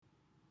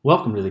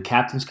Welcome to the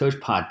Captain's Coach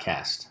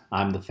Podcast.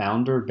 I'm the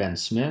founder, Ben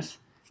Smith,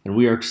 and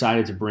we are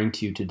excited to bring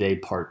to you today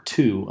part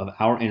 2 of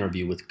our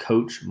interview with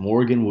Coach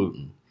Morgan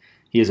Wootten.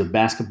 He is a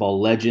basketball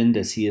legend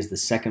as he is the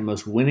second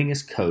most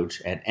winningest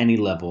coach at any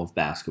level of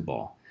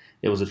basketball.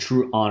 It was a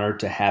true honor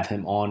to have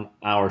him on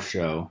our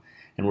show,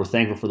 and we're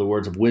thankful for the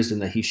words of wisdom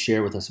that he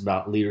shared with us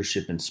about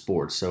leadership in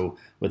sports. So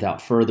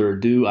without further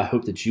ado, I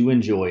hope that you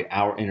enjoy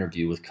our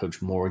interview with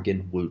Coach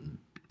Morgan Wootten.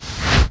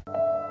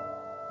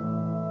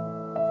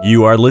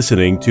 You are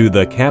listening to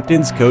the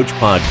Captain's Coach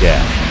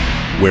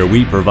Podcast, where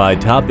we provide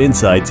top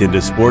insights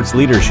into sports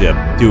leadership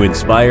to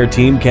inspire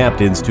team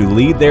captains to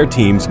lead their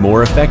teams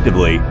more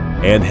effectively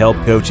and help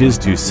coaches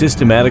to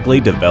systematically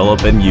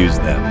develop and use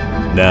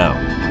them.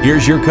 Now,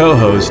 here's your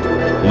co-host,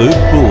 Luke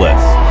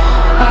Poulis.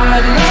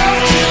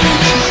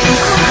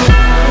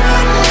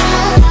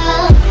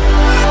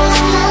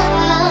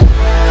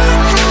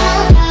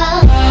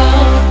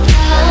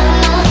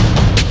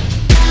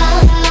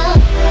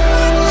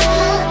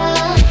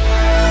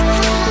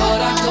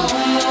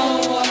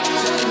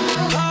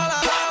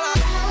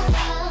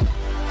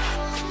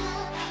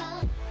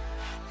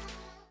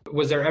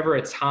 Was there ever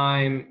a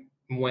time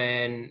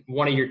when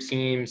one of your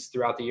teams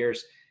throughout the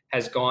years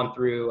has gone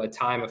through a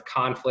time of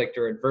conflict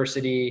or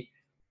adversity?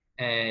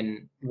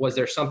 And was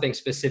there something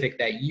specific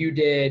that you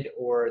did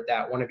or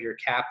that one of your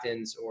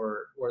captains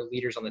or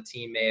leaders on the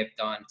team may have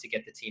done to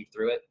get the team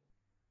through it?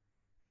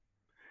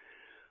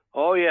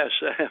 Oh, yes.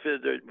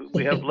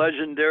 We have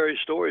legendary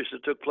stories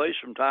that took place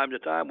from time to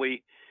time.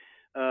 We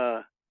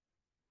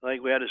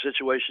had a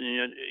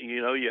situation,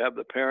 you have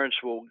the parents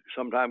will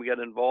sometimes get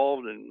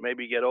involved and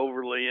maybe get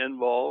overly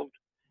involved,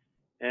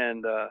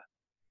 and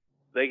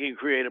they can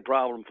create a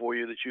problem for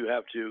you that you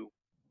have to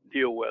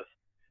deal with.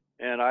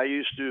 And I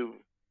used to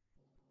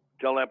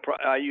tell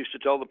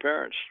the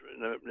parents,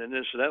 and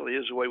incidentally,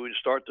 this is the way we'd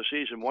start the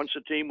season. Once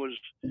the team was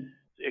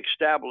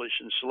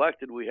established and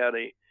selected, we had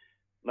a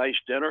nice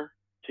dinner,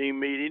 team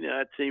meeting,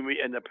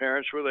 and the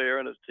parents were there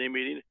in a team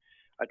meeting.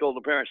 I told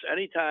the parents,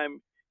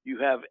 anytime you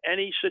have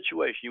any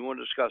situation you want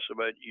to discuss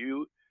about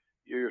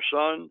your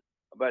son,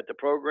 about the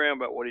program,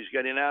 about what he's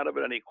getting out of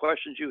it, any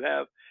questions you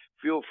have,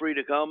 feel free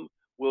to come.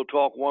 We'll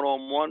talk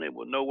one-on-one. It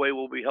will no way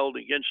will be held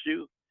against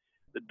you.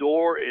 The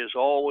door is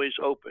always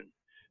open.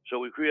 So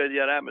we created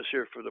that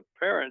atmosphere for the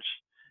parents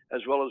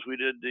as well as we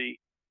did the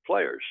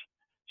players.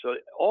 So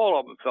all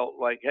of them felt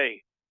like,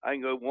 hey, I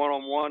can go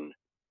one-on-one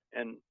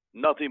and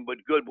nothing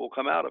but good will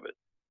come out of it.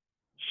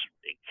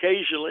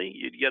 Occasionally,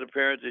 you'd get a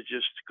parent that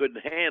just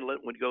couldn't handle it,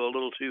 would go a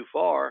little too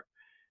far,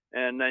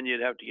 and then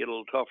you'd have to get a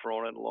little tougher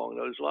on it along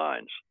those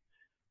lines.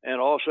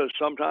 And also,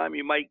 sometimes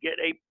you might get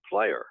a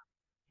player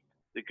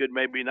that could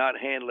maybe not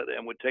handle it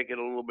and would take it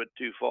a little bit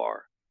too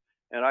far.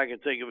 And I can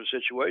think of a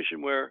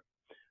situation where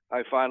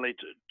I finally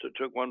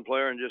took one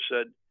player and just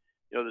said,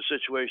 the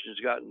situation has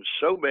gotten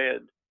so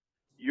bad,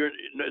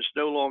 it's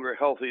no longer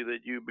healthy that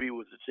you be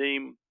with the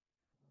team.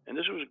 And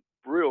this was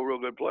a real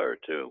good player,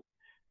 too.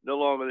 No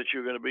longer that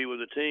you're going to be with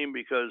the team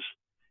because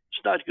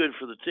it's not good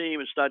for the team.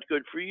 It's not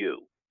good for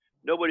you.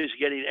 Nobody's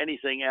getting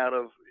anything out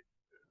of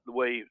the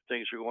way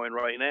things are going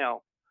right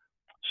now.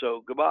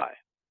 So goodbye.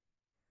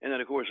 And then,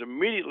 of course,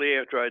 immediately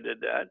after I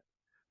did that,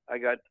 I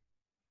got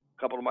a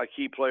couple of my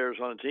key players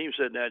on the team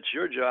said, that's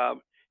your job,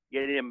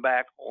 get him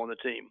back on the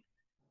team.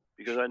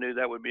 Because I knew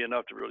that would be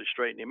enough to really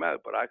straighten him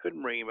out. But I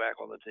couldn't bring him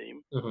back on the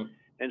team. Mm-hmm.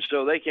 And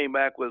so they came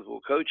back with, well,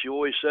 Coach, you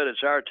always said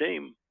it's our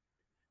team.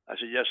 I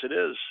said, yes, it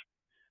is.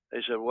 They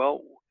said,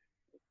 well,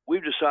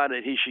 we've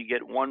decided he should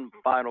get one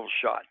final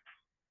shot.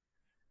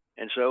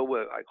 And so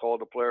I called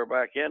the player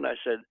back in. I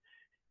said,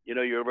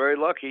 you're very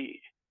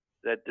lucky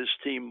that this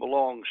team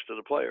belongs to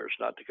the players,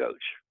 not the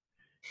coach.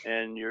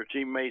 And your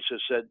teammates have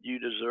said you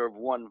deserve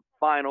one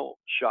final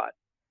shot.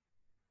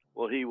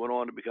 Well, he went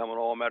on to become an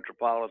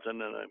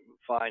all-metropolitan and a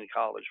fine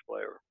college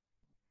player.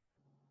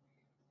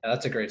 Yeah,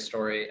 that's a great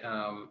story.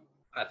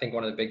 I think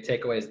one of the big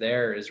takeaways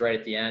there is right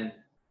at the end,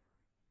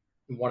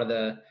 one of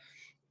the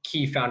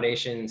key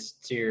foundations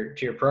to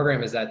your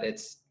program is that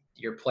it's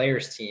your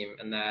players team,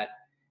 and that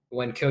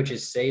when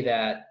coaches say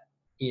that,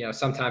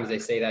 sometimes they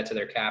say that to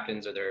their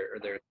captains or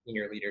their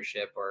senior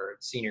leadership or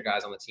senior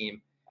guys on the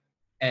team.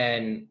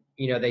 And,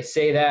 they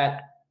say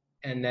that,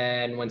 and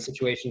then when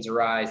situations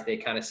arise, they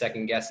kind of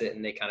second guess it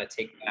and they kind of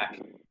take back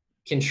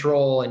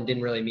control and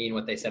didn't really mean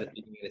what they said at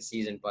the beginning of the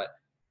season. But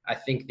I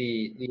think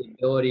the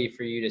ability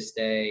for you to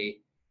stay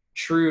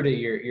true to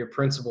your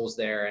principles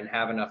there and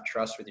have enough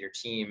trust with your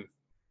team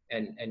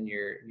and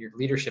your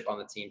leadership on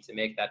the team to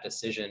make that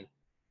decision,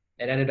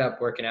 it ended up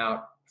working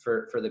out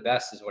for the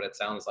best is what it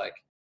sounds like.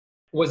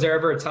 Was there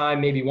ever a time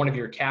maybe one of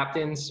your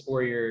captains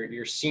or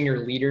your senior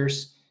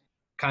leaders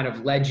kind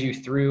of led you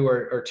through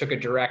or took a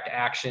direct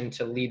action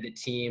to lead the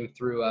team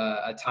through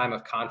a time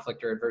of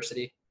conflict or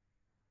adversity?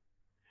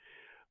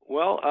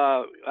 Well,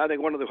 I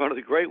think one of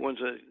the great ones,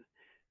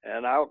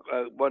 and I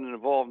wasn't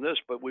involved in this,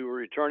 but we were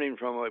returning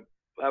from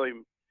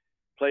having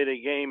played a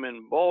game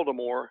in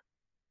Baltimore,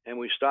 and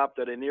we stopped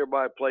at a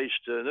nearby place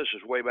this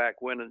is way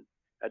back when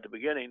at the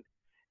beginning,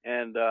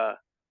 and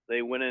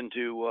they went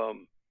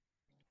into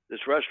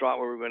this restaurant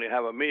where we were going to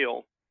have a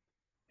meal.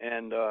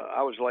 And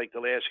I was like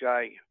the last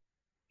guy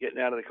getting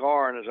out of the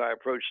car. And as I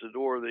approached the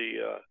door,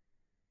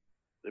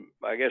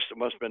 I guess it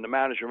must have been the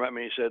manager met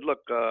me. He said, "Look,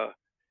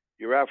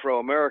 your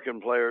Afro-American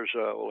players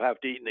will have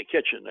to eat in the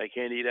kitchen. They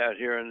can't eat out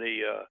here in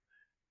the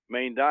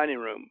main dining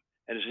room."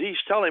 And as he's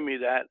telling me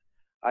that,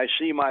 I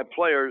see my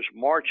players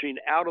marching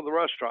out of the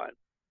restaurant,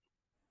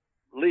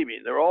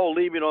 leaving. They're all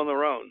leaving on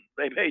their own.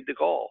 They made the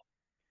call.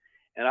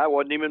 And I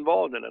wasn't even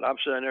involved in it. I'm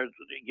sitting there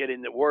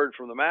getting the word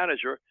from the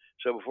manager.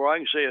 So before I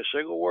can say a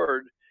single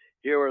word,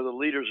 here are the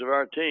leaders of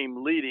our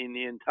team leading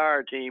the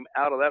entire team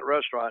out of that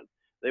restaurant.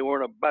 They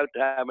weren't about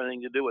to have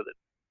anything to do with it.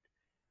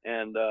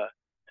 And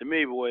to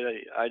me, boy,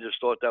 I just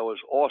thought that was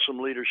awesome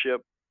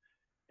leadership.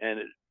 And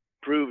it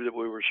proved that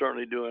we were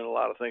certainly doing a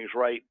lot of things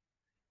right.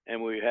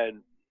 And we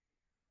had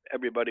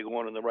everybody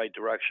going in the right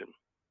direction.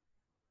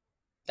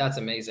 That's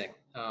amazing.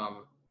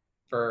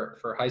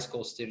 For high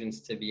school students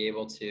to be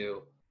able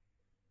to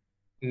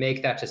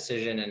make that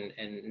decision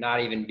and not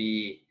even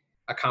be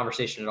a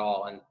conversation at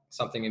all, and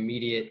something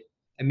immediate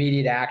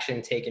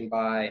action taken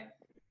by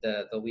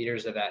the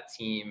leaders of that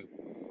team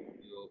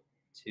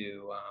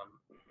to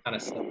kind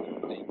of set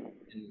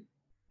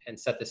and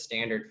set the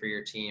standard for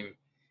your team,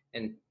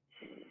 and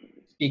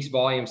speaks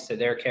volumes to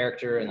their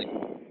character and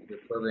the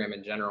program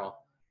in general.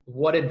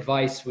 What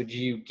advice would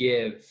you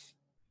give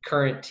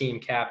current team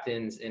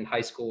captains in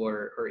high school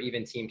or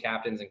even team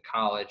captains in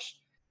college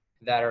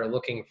that are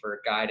looking for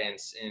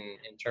guidance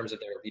in terms of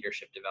their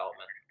leadership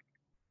development?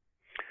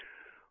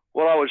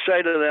 Well, I would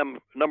say to them,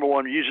 number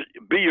one,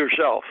 be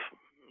yourself.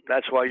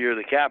 That's why you're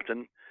the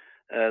captain.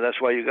 That's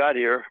why you got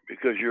here,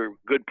 because you're a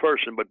good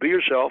person. But be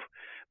yourself.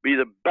 Be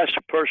the best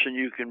person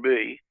you can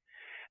be.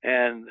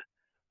 And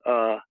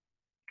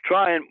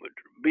try and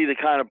be the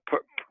kind of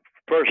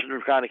person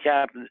or kind of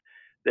captain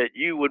that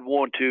you would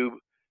want to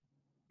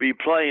be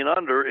playing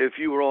under if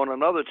you were on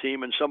another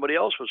team and somebody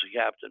else was a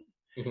captain.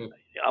 Mm-hmm.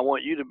 I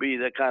want you to be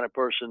that kind of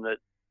person that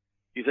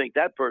you think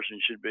that person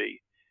should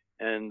be.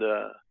 And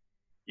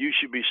you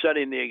should be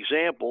setting the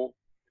example,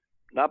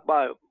 not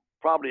by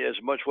probably as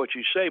much what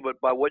you say,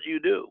 but by what you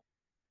do.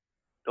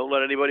 Don't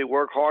let anybody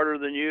work harder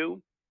than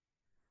you.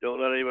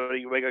 Don't let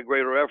anybody make a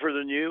greater effort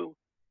than you.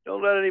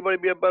 Don't let anybody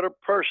be a better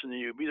person than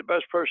you. Be the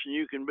best person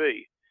you can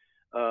be.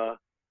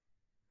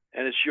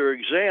 And it's your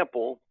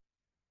example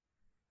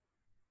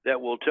that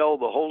will tell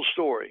the whole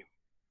story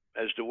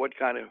as to what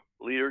kind of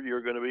leader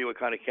you're going to be, what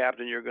kind of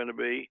captain you're going to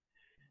be.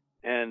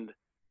 And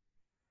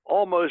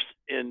almost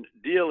in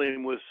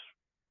dealing with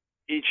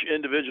each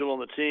individual on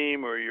the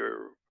team or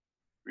your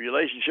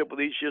relationship with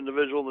each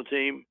individual on the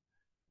team,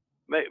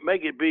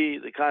 make it be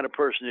the kind of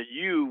person that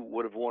you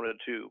would have wanted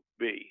to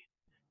be.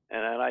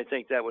 And I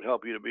think that would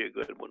help you to be a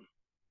good one.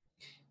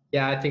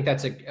 Yeah, I think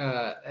that's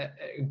a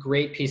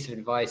great piece of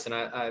advice. And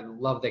I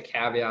love the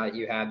caveat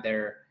you had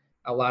there.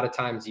 A lot of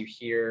times you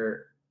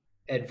hear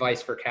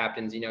advice for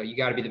captains, you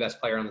got to be the best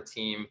player on the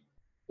team,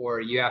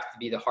 or you have to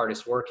be the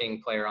hardest working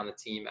player on the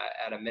team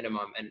at a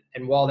minimum.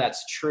 And while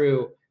that's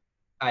true,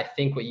 I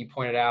think what you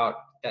pointed out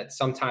that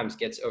sometimes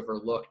gets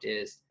overlooked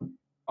is,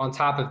 on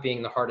top of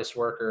being the hardest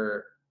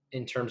worker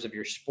in terms of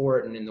your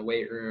sport and in the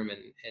weight room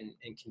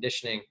and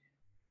conditioning,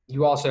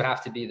 you also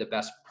have to be the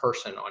best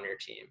person on your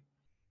team.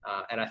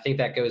 And I think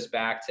that goes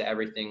back to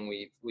everything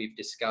we've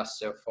discussed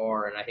so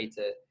far. And I hate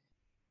to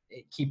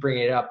keep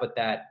bringing it up, but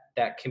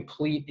that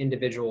complete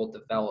individual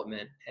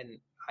development. And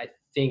I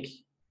think,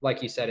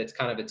 like you said, it's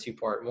kind of a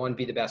two-part. One,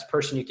 be the best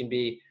person you can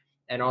be,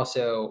 and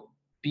also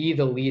be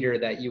the leader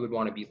that you would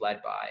want to be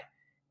led by.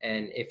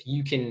 And if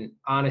you can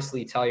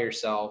honestly tell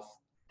yourself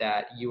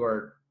that you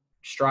are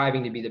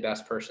striving to be the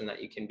best person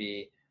that you can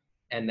be,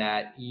 and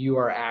that you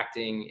are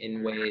acting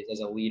in ways as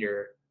a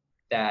leader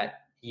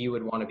that you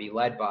would want to be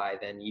led by,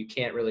 then you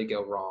can't really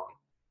go wrong,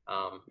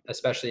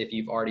 especially if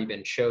you've already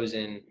been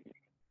chosen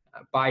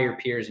by your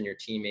peers and your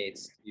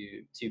teammates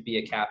to be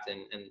a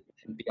captain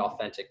and be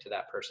authentic to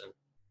that person.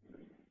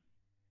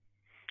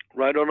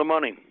 Right on the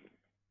money.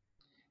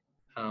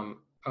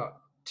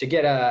 To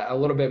get a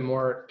little bit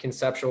more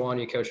conceptual on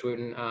you, Coach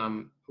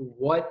Wootten,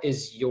 what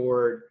is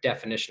your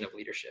definition of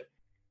leadership?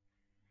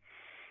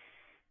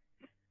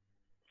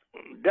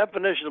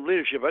 Definition of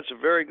leadership, that's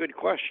a very good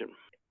question.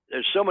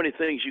 There's so many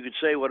things you could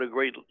say what a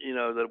great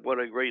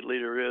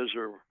leader is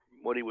or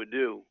what he would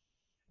do.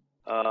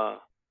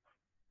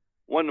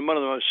 One of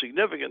the most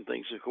significant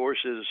things, of course,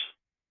 is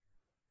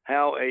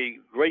how a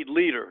great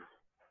leader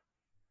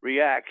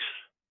reacts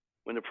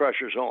when the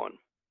pressure's on,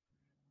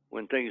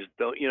 when things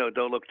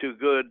don't look too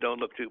good, don't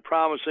look too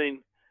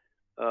promising,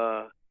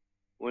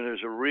 when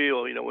there's a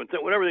real,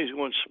 when everything's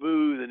going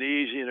smooth and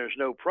easy and there's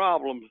no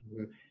problems.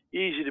 Mm-hmm.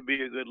 Easy to be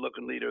a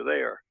good-looking leader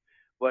there.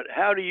 But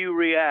how do you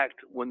react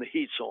when the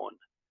heat's on?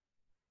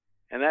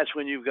 And that's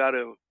when you've got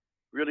to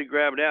really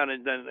grab down.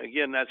 And then,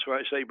 again, that's where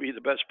I say be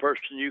the best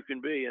person you can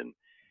be, and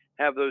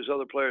have those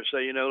other players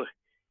say,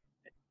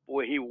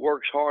 boy, he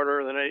works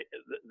harder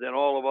than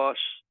all of us.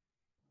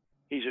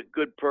 He's a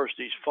good person.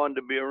 He's fun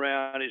to be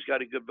around. He's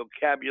got a good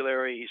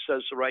vocabulary. He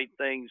says the right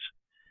things.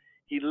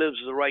 he lives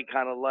the right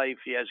kind of life,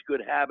 he has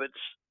good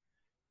habits,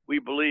 we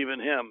believe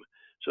in him.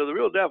 So the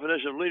real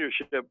definition of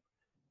leadership,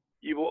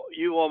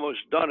 you've almost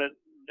done it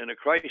in a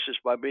crisis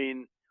by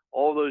being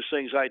all those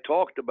things I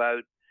talked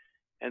about,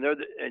 and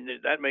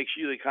that makes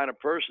you the kind of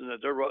person that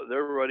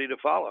they're ready to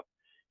follow.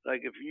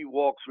 Like if you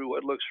walk through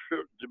what looks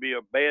to be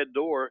a bad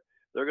door,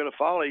 they're going to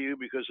follow you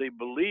because they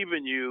believe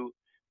in you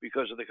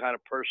because of the kind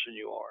of person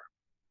you are.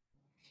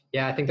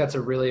 Yeah, I think that's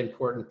a really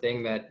important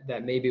thing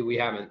that maybe we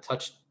haven't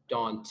touched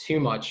on too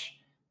much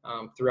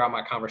throughout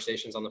my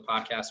conversations on the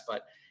podcast,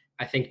 but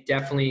I think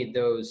definitely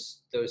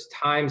those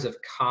times of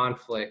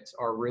conflict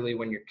are really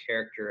when your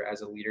character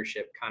as a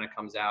leadership kind of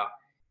comes out.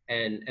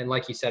 And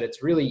like you said,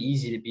 it's really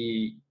easy to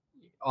be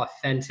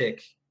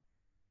authentic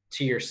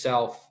to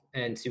yourself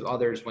and to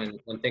others when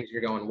things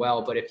are going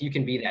well. But if you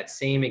can be that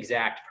same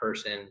exact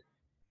person,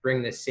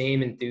 bring the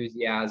same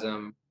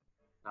enthusiasm,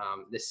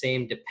 the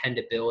same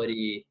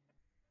dependability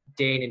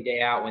day in and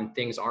day out when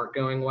things aren't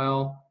going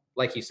well,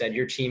 like you said,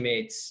 your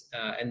teammates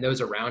and those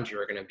around you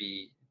are going to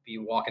be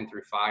walking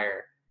through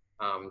fire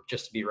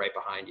just to be right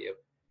behind you.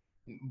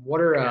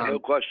 What are no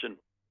question.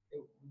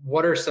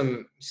 What are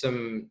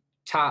some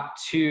top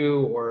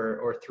 2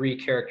 or 3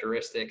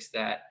 characteristics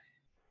that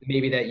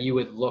maybe that you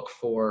would look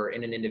for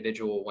in an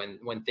individual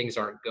when things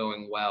aren't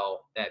going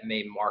well that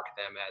may mark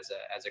them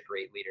as a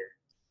great leader?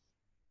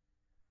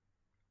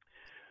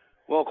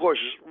 Well, of course,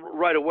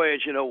 right away,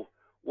 as you know,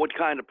 what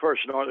kind of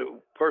person are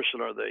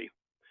they?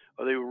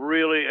 Are they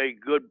really a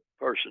good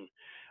person?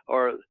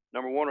 Or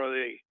number one, are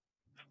they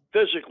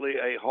physically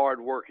a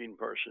hardworking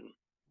person?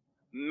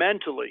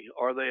 Mentally,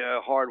 are they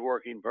a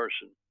hardworking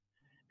person?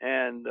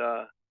 And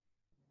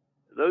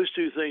those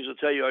 2 things will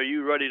tell you, are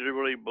you ready to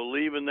really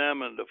believe in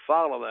them and to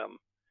follow them?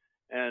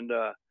 And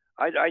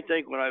I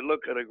think when I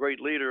look at a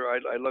great leader,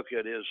 I look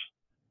at his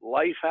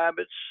life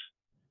habits,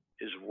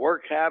 his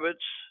work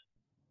habits,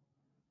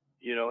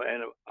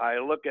 and I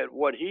look at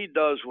what he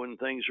does when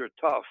things are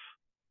tough.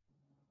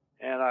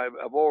 And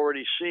I've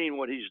already seen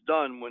what he's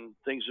done when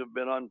things have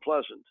been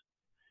unpleasant.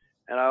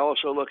 And I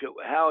also look at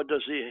how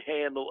does he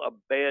handle a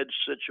bad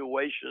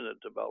situation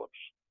that develops.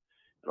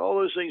 And all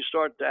those things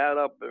start to add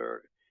up.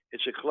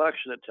 It's a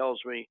collection that tells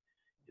me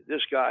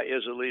this guy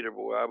is a leader,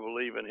 boy. I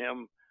believe in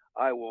him.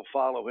 I will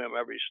follow him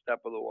every step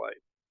of the way.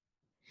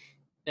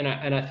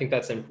 And I think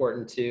that's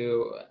important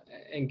too.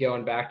 And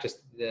going back,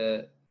 just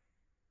the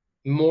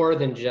more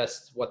than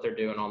just what they're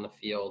doing on the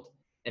field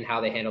and how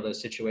they handle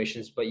those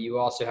situations, but you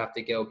also have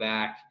to go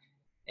back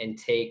and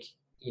take,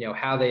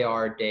 how they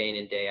are day in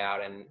and day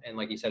out. And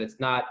like you said, it's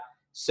not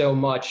so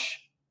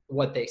much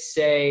what they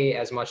say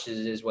as much as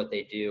it is what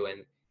they do.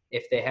 And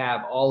if they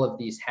have all of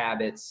these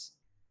habits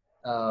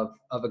of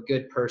a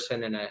good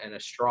person and a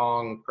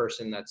strong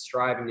person that's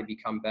striving to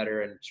become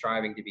better and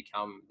striving to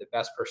become the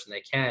best person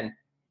they can,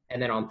 and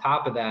then on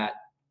top of that,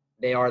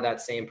 they are that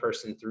same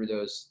person through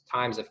those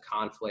times of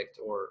conflict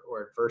or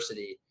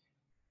adversity.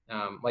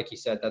 Like you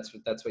said, that's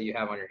what you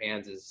have on your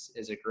hands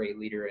is a great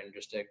leader and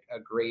just a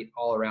great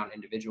all-around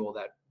individual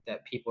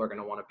that people are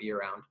going to want to be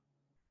around.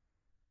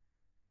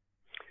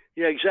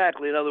 Yeah,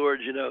 exactly. In other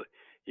words,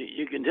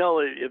 you can tell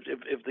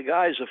if the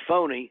guy's a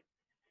phony,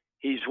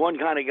 he's one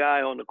kind of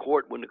guy on the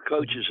court when the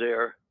coach is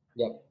there.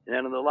 Yep. And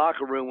then in the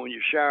locker room when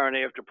you're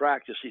showering after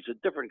practice, he's a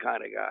different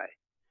kind of guy.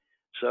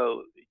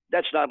 So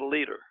that's not a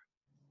leader.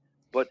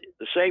 But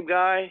the same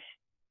guy,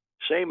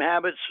 same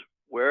habits,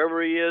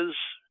 wherever he is,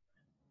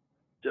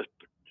 just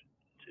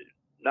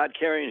not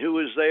caring who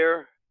is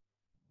there,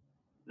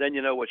 then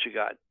you know what you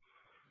got.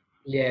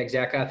 Yeah,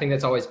 exactly. I think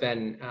that's always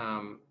been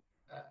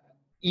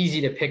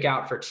easy to pick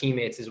out for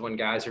teammates is when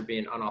guys are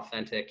being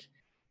unauthentic.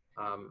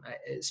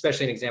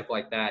 Especially an example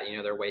like that,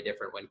 they're way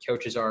different when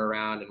coaches are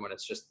around and when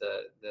it's just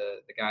the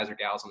guys or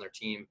gals on their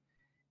team.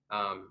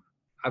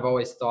 I've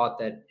always thought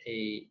that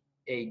a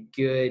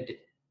good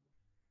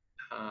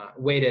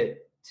way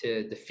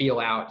to feel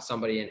out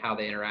somebody and how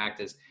they interact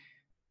is,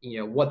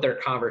 what their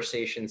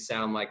conversations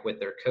sound like with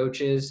their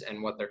coaches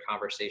and what their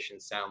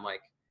conversations sound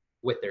like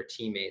with their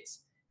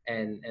teammates.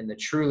 And the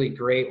truly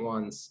great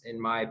ones, in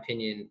my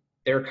opinion,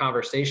 their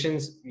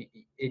conversations,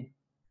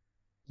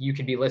 you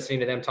could be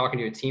listening to them talking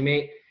to a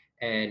teammate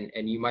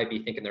and you might be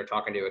thinking they're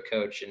talking to a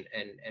coach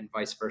and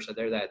vice versa.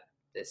 They're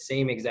the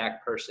same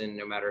exact person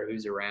no matter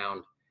who's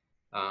around.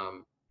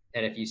 And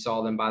if you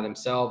saw them by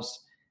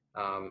themselves,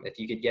 if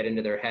you could get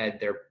into their head,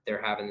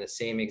 they're having the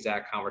same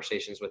exact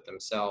conversations with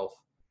themselves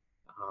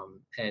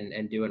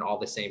and doing all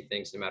the same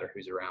things no matter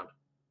who's around.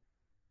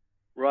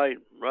 Right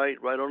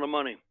on the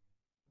money.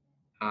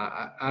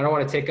 I don't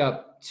want to take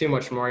up too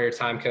much more of your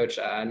time, Coach.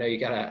 I know you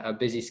got a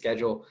busy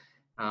schedule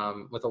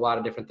with a lot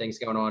of different things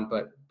going on,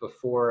 but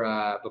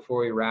before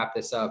we wrap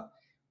this up,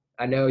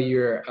 I know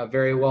you're a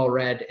very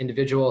well-read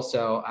individual,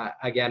 so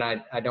I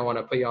don't want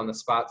to put you on the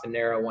spot to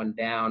narrow one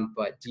down,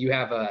 but do you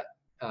have a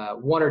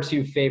one or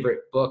two favorite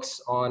books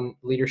on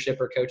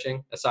leadership or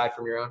coaching aside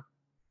from your own?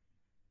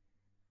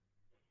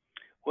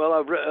 Well,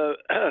 I've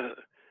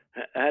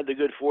had the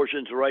good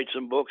fortune to write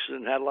some books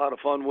and had a lot of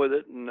fun with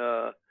it,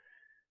 and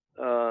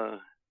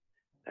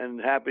and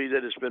happy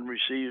that it's been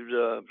received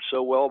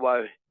so well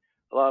by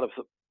a lot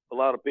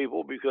of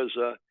people, because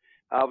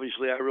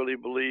obviously I really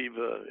believe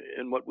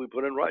in what we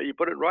put in writing. You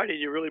put it in writing,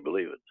 you really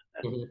believe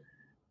it. Mm-hmm.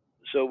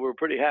 So we're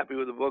pretty happy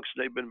with the books.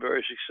 They've been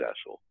very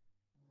successful.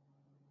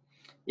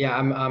 Yeah,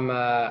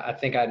 I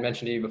think I'd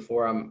mentioned to you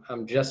before,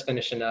 I'm just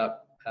finishing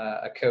up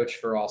A Coach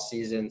for All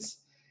Seasons,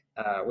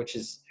 which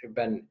has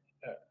been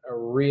a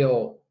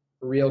real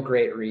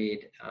great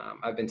read.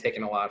 I've been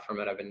taking a lot from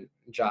it. I've been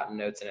jotting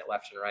notes in it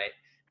left and right.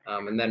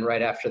 And then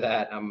right after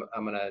that, I'm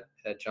going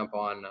to jump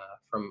on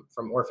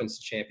From Orphans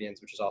to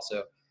Champions, which is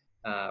also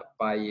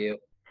by you.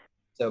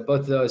 So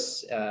both of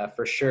those,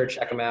 for sure,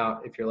 check them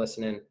out if you're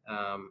listening.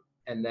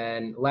 And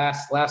then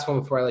last one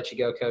before I let you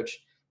go, Coach,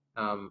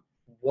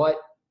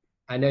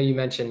 I know you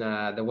mentioned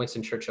the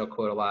Winston Churchill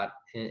quote a lot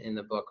in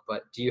the book,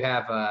 but do you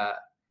have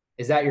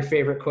is that your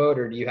favorite quote,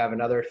 or do you have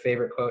another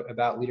favorite quote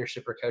about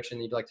leadership or coaching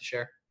that you'd like to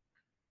share?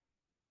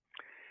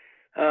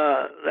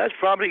 That's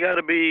probably got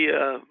to be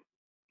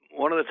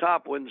one of the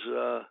top ones.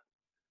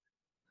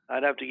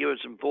 I'd have to give it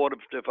some thought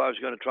if I was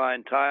going to try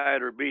and tie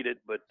it or beat it,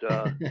 but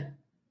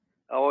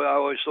I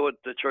always thought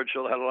that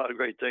Churchill had a lot of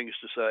great things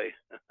to say.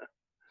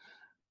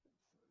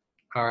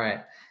 All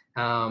right.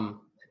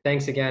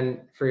 Thanks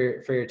again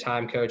for your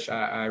time, Coach.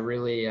 I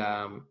really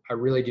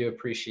do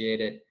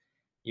appreciate it.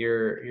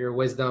 Your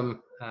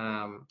wisdom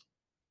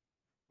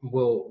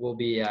will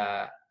be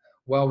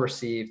well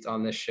received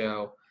on this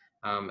show,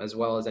 as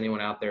well as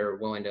anyone out there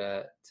willing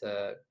to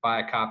buy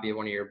a copy of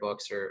one of your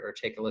books or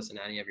take a listen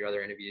to any of your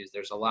other interviews.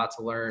 There's a lot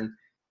to learn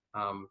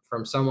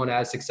from someone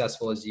as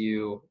successful as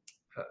you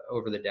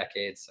over the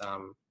decades.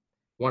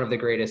 One of the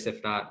greatest,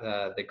 if not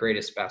the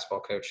greatest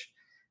basketball coach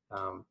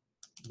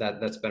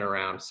that's been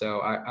around. So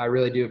I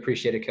really do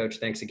appreciate it, Coach.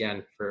 Thanks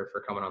again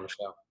for coming on the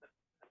show.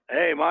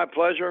 Hey, my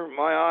pleasure,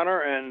 my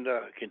honor, and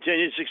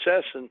continued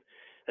success. And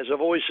as I've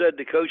always said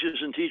to coaches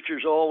and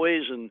teachers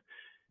always, and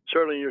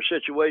certainly in your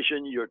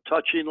situation, you're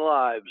touching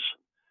lives.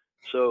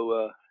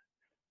 So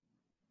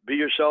be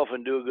yourself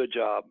and do a good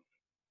job.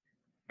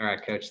 All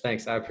right, Coach.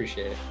 Thanks. I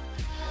appreciate it.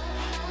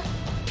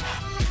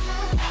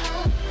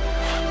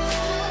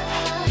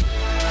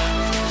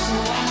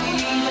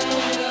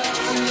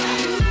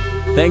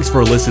 Thanks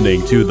for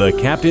listening to the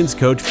Captain's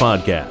Coach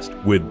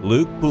Podcast with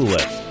Luke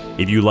Poulos.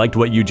 If you liked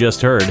what you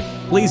just heard,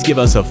 please give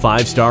us a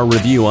 5-star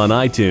review on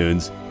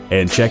iTunes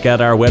and check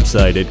out our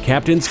website at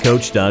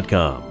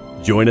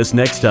captainscoach.com. Join us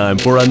next time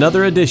for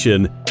another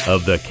edition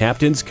of the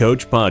Captain's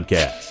Coach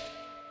Podcast.